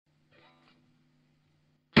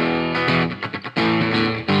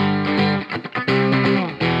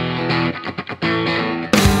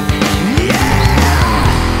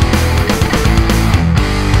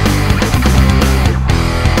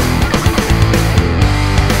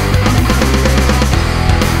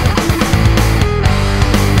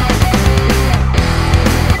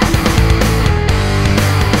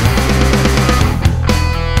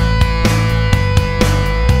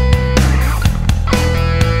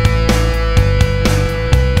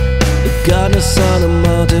Goddess on a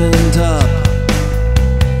mountain top,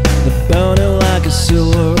 burning like a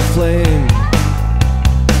silver flame.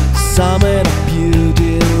 Summit of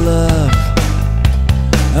beauty and love,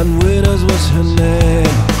 and widows was her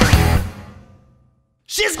name.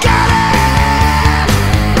 She's got it,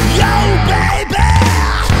 yo baby.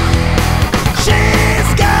 She's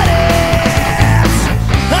got it.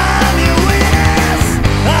 I'm your witness,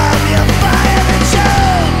 I'm your fire and show.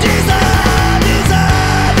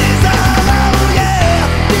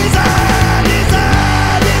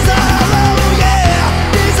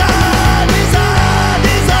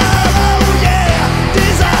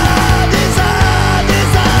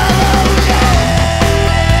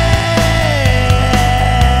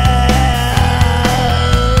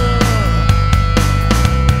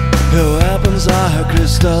 Her weapons are her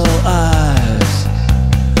crystal